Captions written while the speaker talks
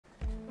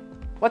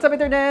What's up,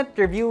 Internet?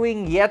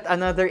 Reviewing yet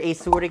another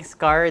Aisurix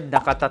card.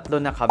 Nakatatlo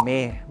na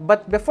kami.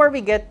 But before we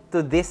get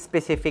to this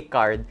specific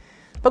card,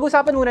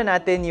 pag-usapan muna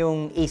natin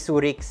yung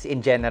Aisurix in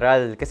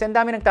general. Kasi ang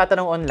dami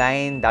nagtatanong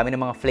online, dami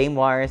ng mga flame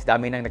wars,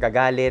 dami nang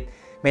nagagalit.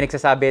 May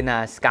nagsasabi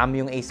na scam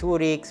yung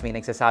Aisurix, may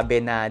nagsasabi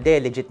na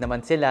legit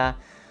naman sila.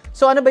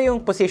 So ano ba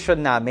yung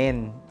position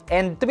namin?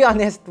 And to be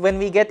honest, when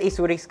we get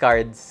Aisurix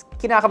cards,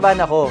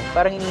 kinakabahan ako.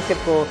 Parang inisip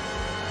ko,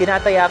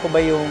 tinataya ko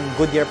ba yung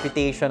good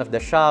reputation of the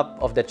shop,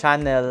 of the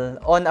channel,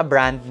 on a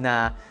brand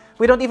na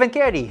we don't even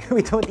carry.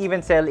 We don't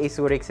even sell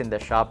Aisurix in the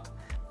shop.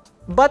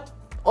 But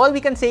all we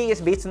can say is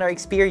based on our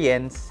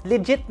experience,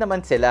 legit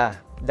naman sila.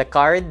 The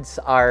cards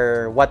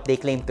are what they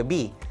claim to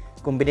be.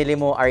 Kung binili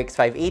mo RX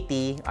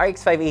 580, RX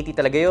 580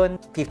 talaga yun.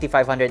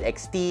 5500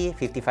 XT,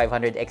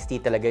 5500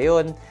 XT talaga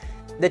yun.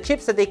 The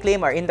chips that they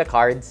claim are in the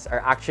cards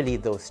are actually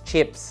those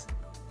chips.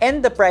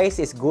 And the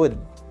price is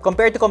good.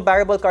 Compared to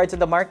comparable cards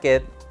on the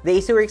market, the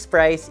Aisurix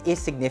price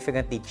is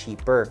significantly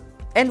cheaper.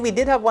 And we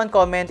did have one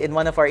comment in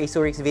one of our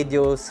Aisurix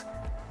videos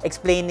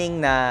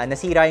explaining na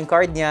nasira yung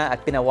card niya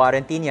at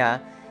pina-warranty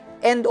niya.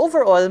 And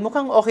overall,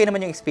 mukhang okay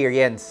naman yung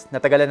experience.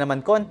 Natagalan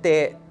naman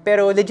konti,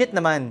 pero legit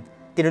naman.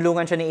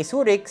 Tinulungan siya ni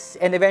Aisurix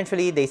and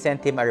eventually they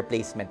sent him a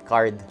replacement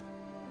card.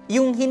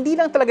 Yung hindi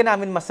lang talaga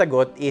namin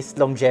masagot is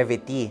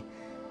longevity.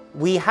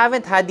 We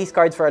haven't had these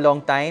cards for a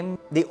long time.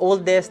 The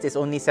oldest is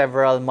only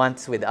several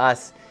months with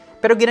us.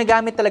 Pero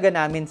ginagamit talaga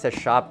namin sa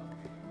shop.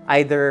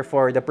 Either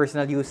for the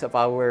personal use of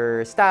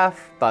our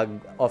staff, pag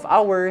off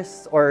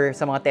hours, or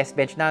sa mga test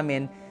bench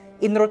namin,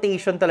 in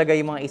rotation talaga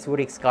yung mga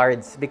Aisurix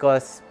cards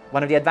because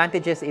one of the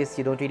advantages is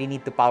you don't really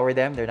need to power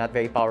them. They're not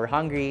very power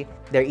hungry.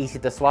 They're easy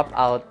to swap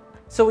out.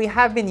 So we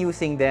have been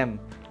using them.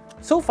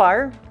 So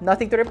far,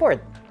 nothing to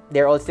report.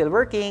 They're all still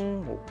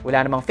working.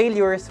 Wala namang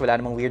failures, wala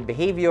namang weird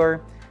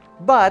behavior.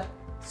 But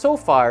so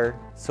far,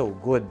 so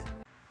good.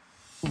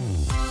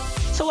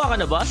 Sawa ka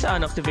na ba sa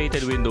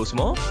unactivated Windows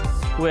mo?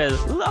 Well,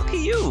 lucky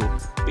you!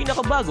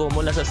 Pinakabago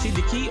mula sa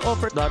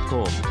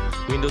cdkeyoffer.com.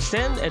 Windows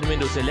 10 and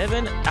Windows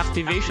 11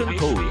 activation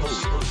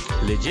codes.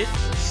 Legit,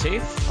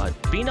 safe, at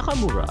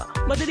pinakamura.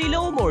 Madali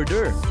lang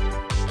umorder.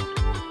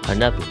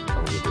 Hanapin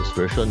ang Windows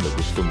version na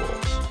gusto mo.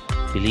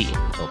 Piliin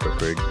ang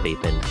preferred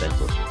payment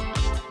method.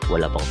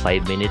 Wala pang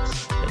 5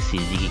 minutes,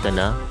 nag-CDK ka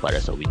na para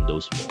sa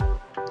Windows mo.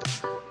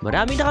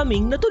 Marami na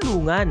kaming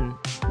natulungan.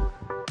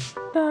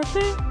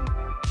 Dati,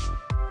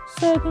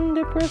 sad and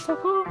depressed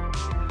ako.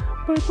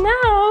 But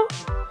now,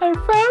 I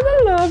found the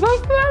love of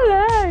my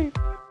life.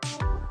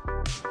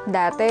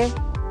 Dati,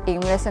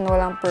 aimless and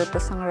walang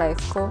purpose ang life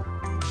ko.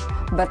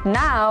 But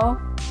now,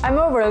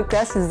 I'm a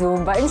world-class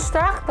Zumba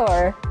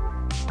instructor.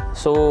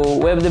 So,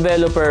 web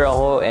developer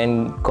ako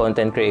and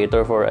content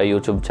creator for a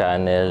YouTube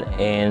channel.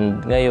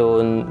 And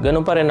ngayon,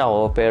 ganun pa rin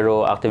ako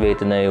pero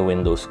activated na yung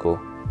Windows ko.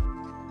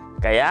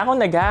 Kaya kung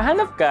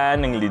naghahanap ka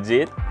ng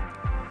legit,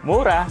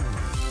 mura,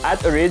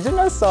 at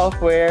original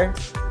software,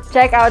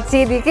 Check out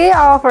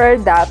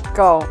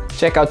cdkeyoffer.com.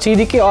 Check out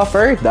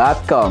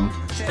cdkeyoffer.com.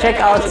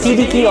 Check out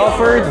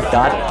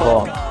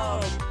cdkeyoffer.com.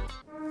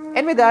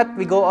 And with that,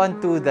 we go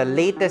on to the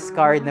latest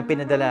card na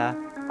pinadala,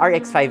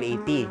 RX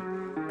 580.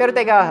 Pero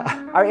teka,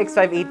 RX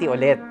 580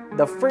 ulit.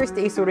 The first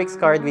Aisurix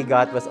card we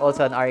got was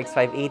also an RX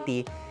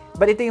 580.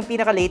 But ito yung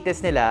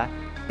pinaka-latest nila.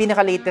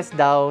 Pinaka-latest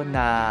daw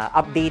na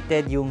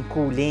updated yung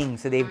cooling.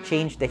 So they've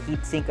changed the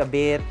heatsink a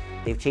bit.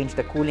 They've changed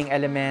the cooling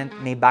element.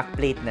 May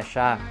backplate na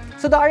siya.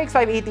 So the RX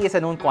 580 is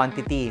a known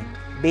quantity.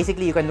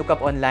 Basically, you can look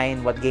up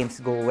online what games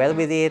go well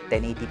with it,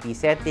 1080p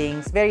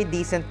settings, very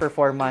decent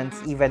performance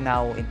even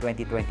now in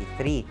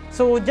 2023.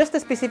 So just a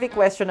specific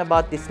question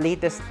about this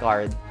latest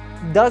card.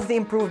 Does the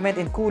improvement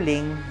in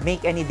cooling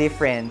make any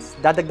difference?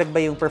 Dadagdag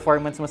ba yung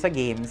performance mo sa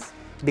games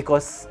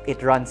because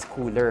it runs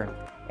cooler?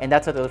 And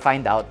that's what we'll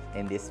find out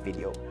in this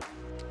video.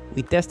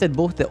 We tested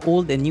both the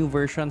old and new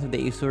versions of the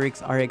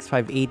Aisurix RX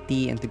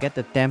 580, and to get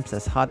the temps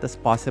as hot as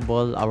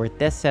possible, our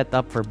test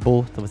setup for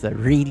both was a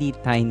really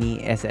tiny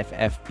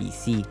SFF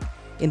PC.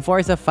 In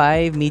Forza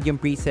 5 medium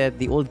preset,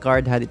 the old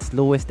card had its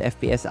lowest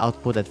FPS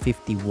output at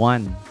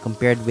 51,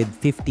 compared with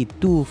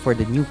 52 for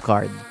the new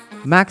card.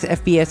 Max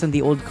FPS on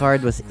the old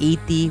card was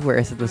 80,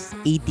 whereas it was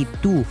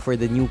 82 for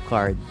the new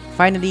card.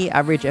 Finally,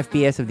 average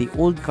FPS of the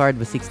old card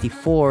was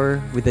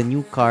 64, with the new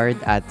card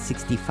at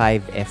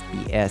 65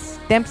 FPS.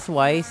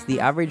 Temps-wise, the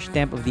average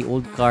temp of the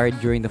old card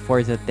during the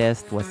Forza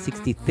test was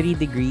 63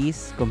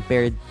 degrees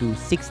compared to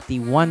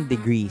 61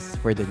 degrees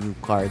for the new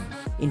card.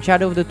 In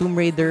Shadow of the Tomb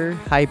Raider,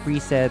 high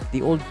preset,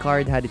 the old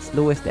card had its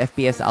lowest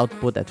FPS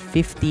output at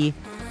 50,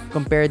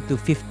 compared to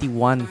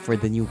 51 for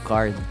the new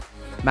card.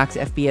 Max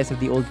FPS of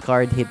the old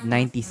card hit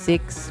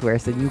 96,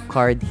 whereas the new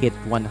card hit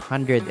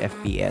 100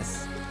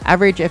 FPS.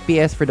 Average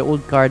FPS for the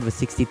old card was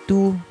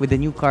 62, with the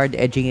new card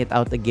edging it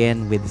out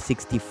again with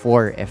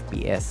 64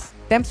 FPS.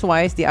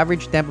 Temps-wise, the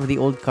average temp of the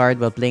old card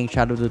while playing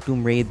Shadow of the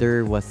Tomb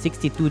Raider was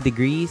 62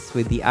 degrees,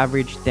 with the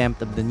average temp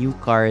of the new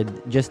card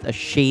just a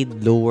shade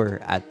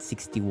lower at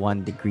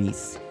 61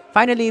 degrees.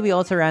 Finally, we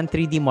also ran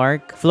 3D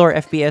Mark. Floor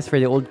FPS for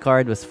the old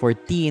card was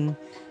 14,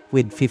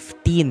 with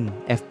 15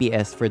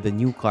 FPS for the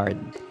new card.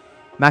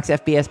 Max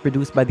FPS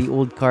produced by the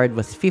old card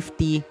was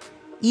 50,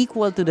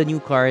 equal to the new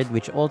card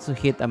which also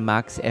hit a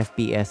max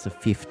FPS of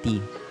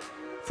 50.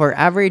 For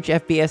average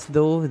FPS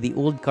though, the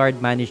old card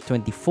managed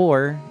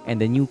 24 and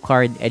the new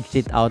card edged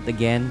it out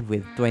again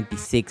with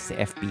 26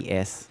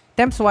 FPS.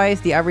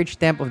 Temps-wise, the average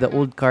temp of the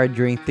old card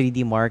during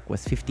 3D Mark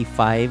was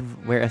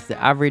 55, whereas the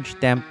average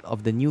temp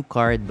of the new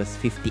card was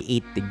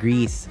 58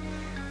 degrees.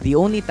 The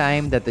only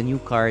time that the new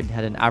card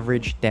had an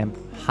average temp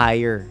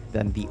higher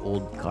than the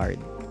old card.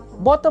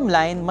 Bottom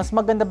line, mas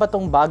maganda ba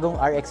tong bagong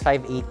RX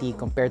 580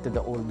 compared to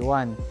the old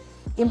one?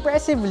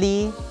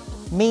 Impressively,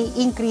 may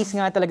increase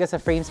nga talaga sa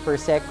frames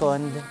per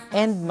second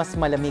and mas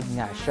malamig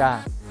nga siya.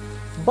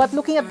 But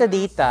looking at the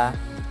data,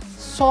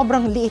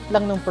 sobrang liit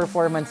lang ng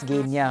performance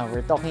gain niya.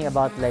 We're talking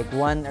about like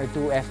 1 or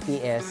 2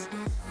 FPS.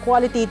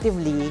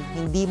 Qualitatively,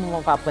 hindi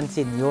mo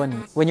mapapansin yun.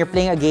 When you're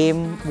playing a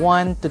game,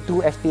 1 to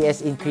 2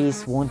 FPS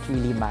increase won't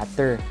really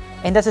matter.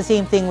 And that's the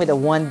same thing with a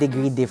 1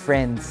 degree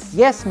difference.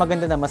 Yes,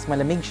 maganda na mas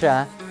malamig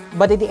siya,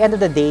 but at the end of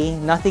the day,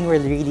 nothing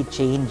will really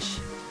change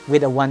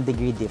with a 1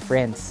 degree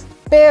difference.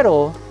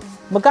 Pero,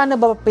 magkano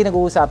ba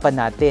pinag-uusapan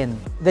natin?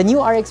 The new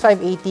RX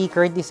 580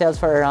 currently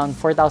sells for around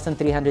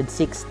 4,360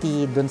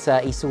 dun sa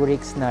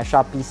Aisurix na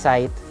Shopee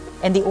site,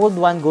 and the old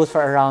one goes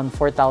for around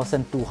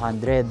 4,200.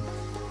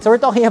 So we're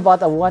talking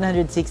about a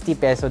 160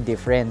 peso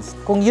difference.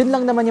 Kung yun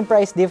lang naman yung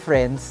price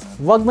difference,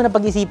 wag mo na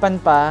pag-isipan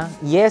pa.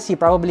 Yes, you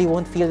probably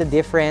won't feel the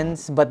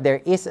difference, but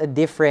there is a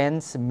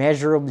difference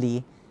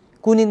measurably.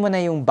 Kunin mo na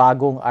yung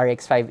bagong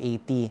RX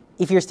 580.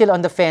 If you're still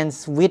on the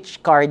fence,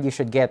 which card you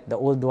should get, the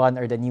old one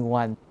or the new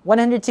one.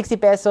 160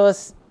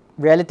 pesos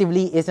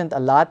relatively isn't a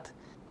lot,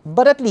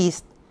 but at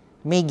least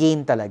may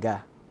gain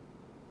talaga.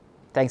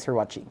 Thanks for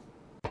watching.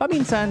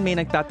 Paminsan may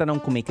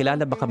nagtatanong kung may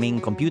kilala ba kaming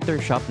computer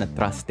shop na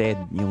trusted,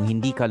 yung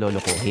hindi ka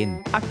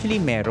lolokohin.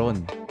 Actually,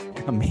 meron.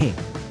 Kami.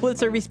 Full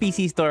service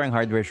PC store ang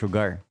Hardware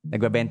Sugar.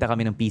 Nagbabenta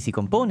kami ng PC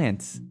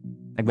components.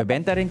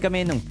 Nagbabenta rin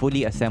kami ng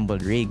fully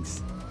assembled rigs.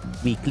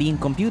 We clean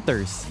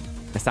computers.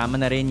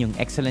 Kasama na rin yung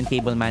excellent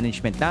cable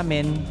management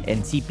namin and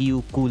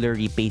CPU cooler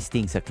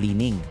repasting sa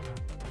cleaning.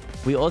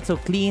 We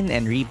also clean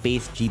and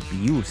repaste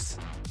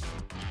GPUs.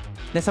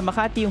 Nasa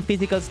Makati yung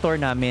physical store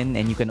namin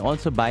and you can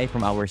also buy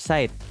from our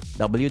site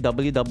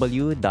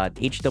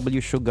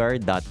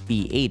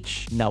www.hwsugar.ph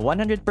na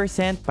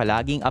 100%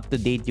 palaging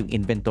up-to-date yung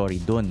inventory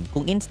dun.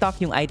 Kung in-stock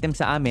yung item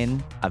sa amin,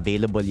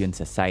 available yun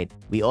sa site.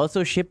 We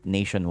also ship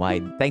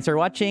nationwide. Thanks for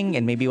watching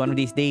and maybe one of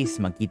these days,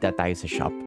 magkita tayo sa shop.